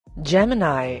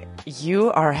Gemini,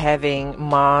 you are having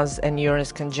Mars and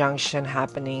Uranus conjunction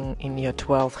happening in your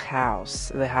 12th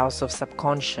house, the house of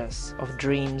subconscious, of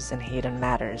dreams and hidden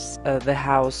matters, the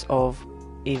house of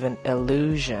even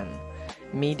illusion,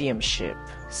 mediumship,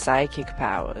 psychic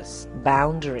powers,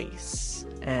 boundaries,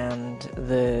 and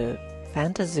the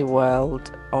fantasy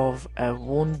world of a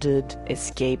wounded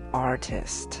escape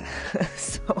artist.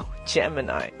 So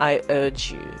Gemini, I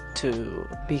urge you to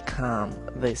become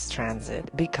this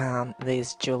transit, become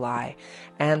this July,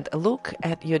 and look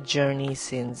at your journey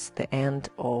since the end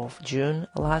of June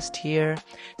last year.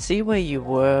 See where you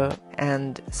were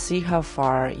and see how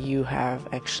far you have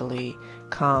actually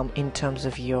come in terms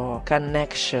of your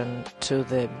connection to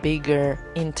the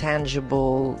bigger,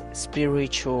 intangible,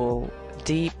 spiritual,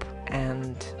 deep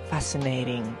and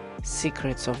fascinating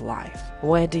secrets of life.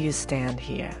 Where do you stand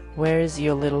here? Where is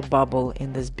your little bubble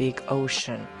in this big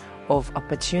ocean of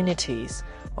opportunities,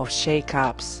 of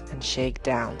shake-ups and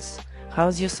shake-downs?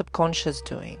 How's your subconscious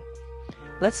doing?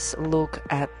 Let's look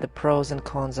at the pros and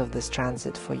cons of this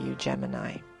transit for you,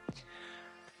 Gemini.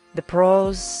 The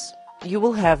pros: you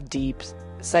will have deep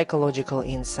psychological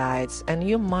insights and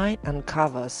you might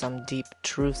uncover some deep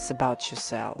truths about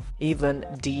yourself, even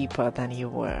deeper than you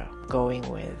were going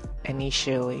with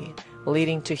initially,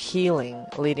 leading to healing,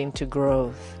 leading to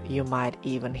growth. You might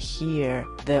even hear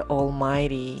the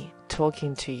Almighty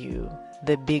talking to you,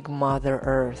 the big Mother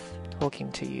Earth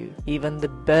talking to you. Even the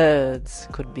birds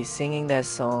could be singing their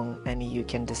song and you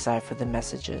can decipher the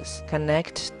messages.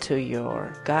 Connect to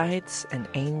your guides and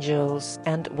angels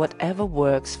and whatever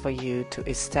works for you to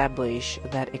establish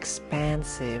that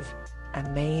expansive,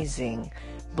 amazing,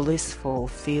 blissful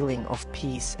feeling of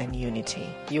peace and unity.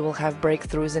 You will have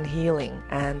breakthroughs and healing,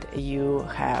 and you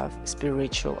have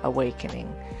spiritual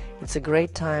awakening. It's a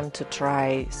great time to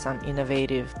try some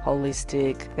innovative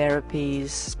holistic therapies,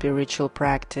 spiritual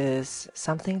practice,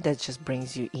 something that just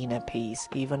brings you inner peace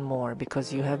even more,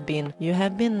 because you have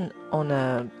been on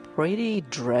a pretty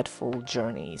dreadful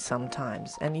journey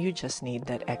sometimes, and you just need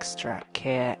that extra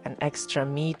care and extra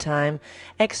me time,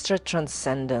 extra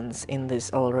transcendence in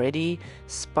this already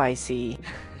spicy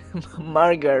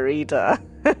margarita.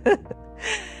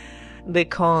 The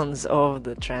cons of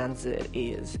the transit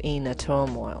is inner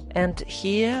turmoil, and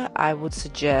here I would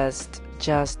suggest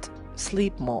just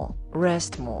sleep more,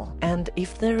 rest more, and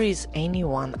if there is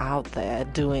anyone out there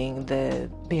doing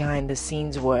the behind the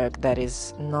scenes work that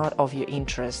is not of your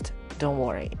interest, don't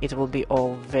worry, it will be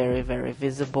all very, very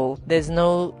visible. There's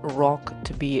no rock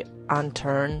to be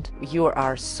unturned. You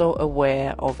are so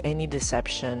aware of any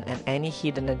deception and any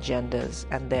hidden agendas,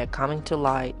 and they're coming to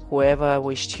light. Whoever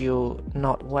wished you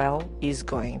not well is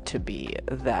going to be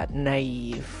that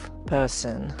naive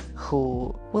person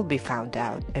who will be found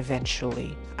out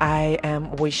eventually. I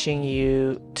am wishing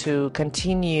you to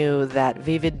continue that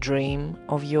vivid dream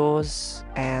of yours,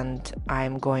 and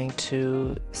I'm going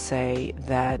to say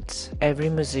that every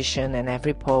musician and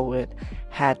every poet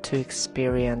had to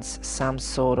experience some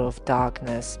sort of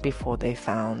darkness before they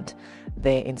found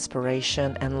their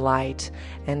inspiration and light.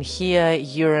 And here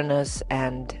Uranus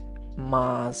and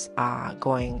Mars are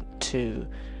going to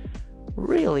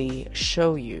really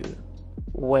show you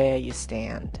where you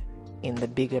stand in the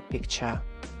bigger picture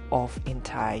of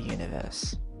entire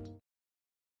universe.